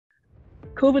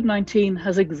COVID-19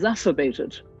 has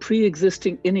exacerbated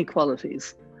pre-existing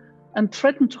inequalities and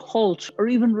threatened to halt or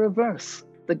even reverse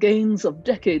the gains of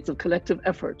decades of collective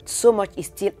effort. So much is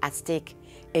still at stake,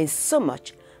 and so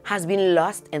much has been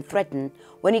lost and threatened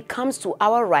when it comes to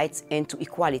our rights and to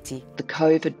equality. The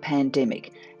COVID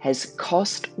pandemic has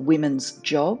cost women's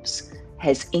jobs,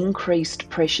 has increased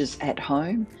pressures at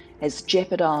home, has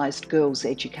jeopardized girls'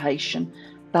 education,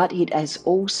 but it has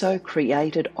also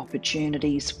created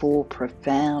opportunities for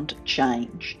profound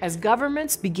change. As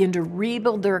governments begin to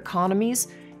rebuild their economies,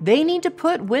 they need to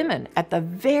put women at the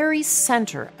very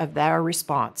center of their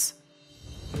response.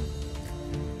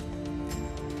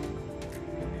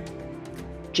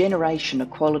 Generation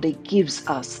equality gives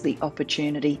us the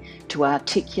opportunity to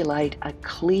articulate a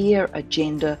clear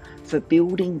agenda for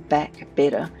building back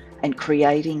better and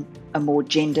creating a more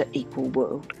gender equal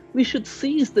world. We should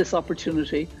seize this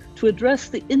opportunity to address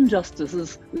the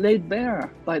injustices laid bare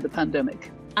by the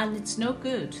pandemic. And it's no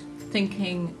good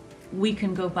thinking we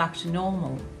can go back to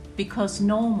normal, because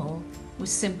normal was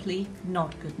simply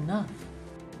not good enough.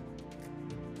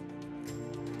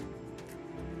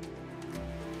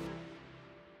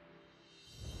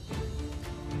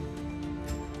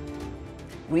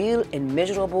 Real and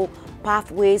measurable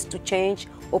pathways to change,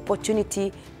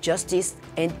 opportunity, justice,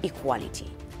 and equality.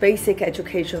 Basic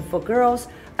education for girls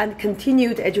and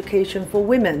continued education for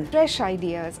women. Fresh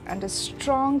ideas and a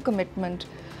strong commitment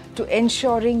to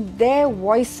ensuring their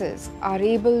voices are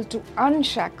able to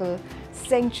unshackle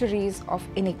centuries of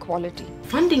inequality.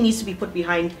 Funding needs to be put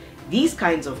behind these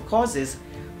kinds of causes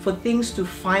for things to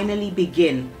finally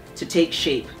begin to take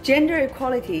shape. Gender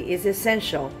equality is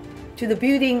essential to the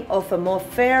building of a more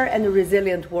fair and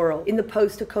resilient world in the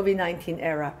post-COVID-19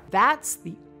 era. That's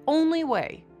the only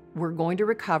way we're going to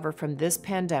recover from this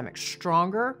pandemic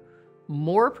stronger,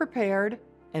 more prepared,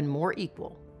 and more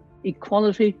equal.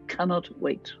 Equality cannot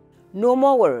wait. No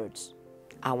more words.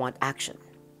 I want action.